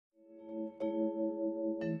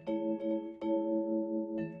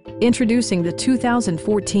Introducing the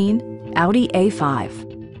 2014 Audi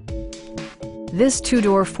A5. This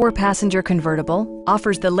two-door, four-passenger convertible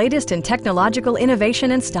offers the latest in technological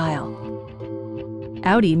innovation and style.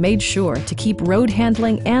 Audi made sure to keep road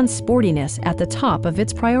handling and sportiness at the top of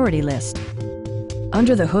its priority list.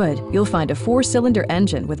 Under the hood, you'll find a four-cylinder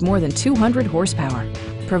engine with more than 200 horsepower,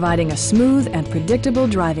 providing a smooth and predictable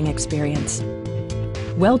driving experience.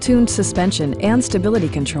 Well-tuned suspension and stability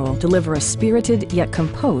control deliver a spirited yet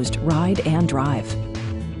composed ride and drive.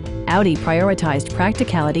 Audi prioritized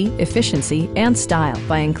practicality, efficiency, and style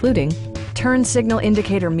by including turn signal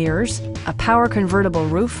indicator mirrors, a power convertible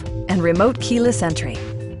roof, and remote keyless entry.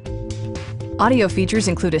 Audio features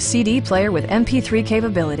include a CD player with MP3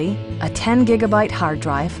 capability, a 10-gigabyte hard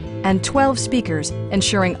drive, and 12 speakers,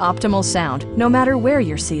 ensuring optimal sound no matter where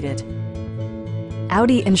you're seated.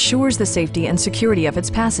 Audi ensures the safety and security of its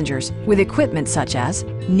passengers with equipment such as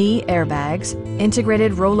knee airbags,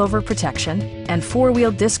 integrated rollover protection, and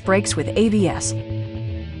four-wheel disc brakes with ABS.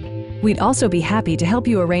 We'd also be happy to help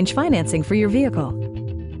you arrange financing for your vehicle.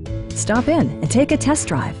 Stop in and take a test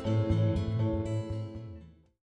drive.